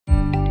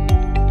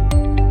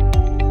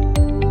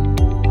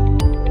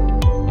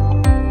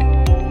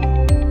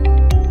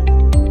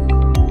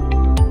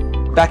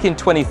Back in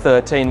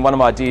 2013, one of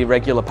my dear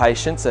regular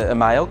patients, a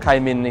male,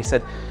 came in and he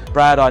said,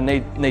 "Brad, I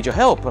need your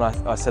help." And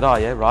I said, "Oh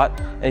yeah, right."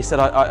 And he said,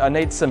 I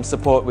need some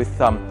support with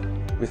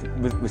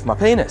my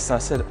penis. And I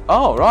said,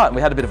 "Oh right." And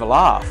we had a bit of a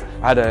laugh.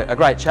 I had a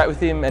great chat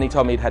with him, and he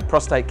told me he'd had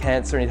prostate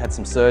cancer and he'd had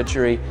some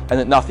surgery and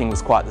that nothing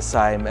was quite the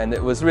same, and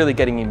it was really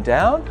getting him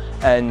down.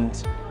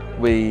 And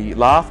we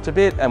laughed a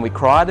bit and we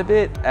cried a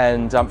bit,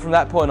 and from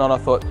that point on I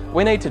thought,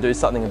 we need to do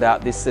something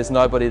about this. There's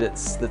nobody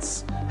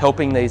that's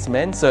helping these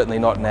men, certainly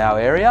not in our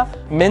area.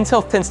 Men's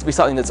health tends to be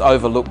something that's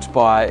overlooked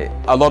by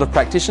a lot of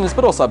practitioners,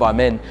 but also by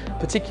men,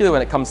 particularly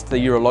when it comes to the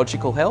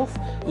urological health.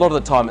 A lot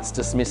of the time it's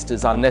dismissed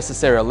as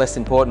unnecessary or less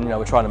important. You know,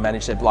 we're trying to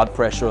manage their blood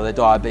pressure or their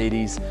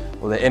diabetes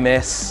or their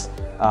MS,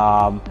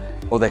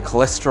 or their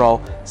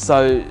cholesterol.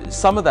 So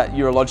some of that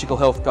urological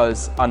health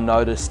goes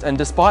unnoticed, and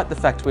despite the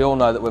fact we all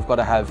know that we've got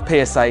to have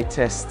PSA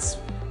tests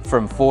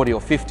from 40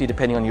 or 50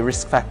 depending on your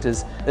risk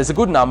factors, there's a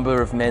good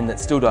number of men that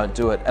still don't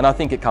do it, and I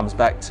think it comes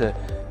back to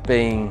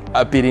being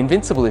a bit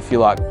invincible, if you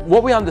like.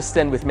 What we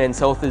understand with men's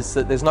health is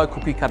that there's no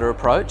cookie cutter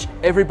approach.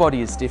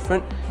 Everybody is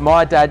different.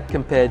 My dad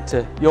compared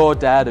to your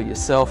dad or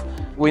yourself,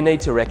 we need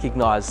to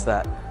recognise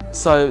that.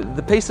 So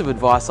the piece of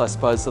advice I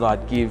suppose that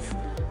I'd give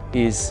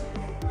is,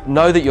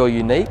 know that you're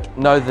unique,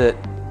 know that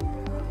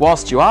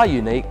whilst you are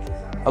unique,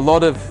 a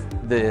lot of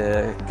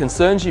the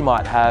concerns you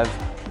might have,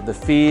 the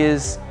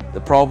fears,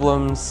 the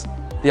problems,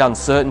 the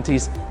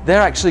uncertainties,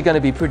 they're actually going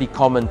to be pretty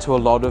common to a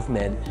lot of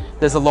men.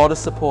 There's a lot of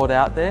support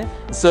out there.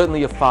 Certainly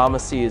your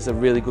pharmacy is a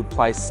really good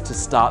place to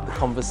start the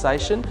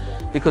conversation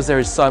because there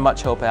is so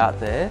much help out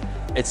there.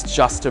 It's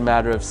just a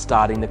matter of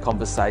starting the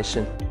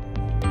conversation.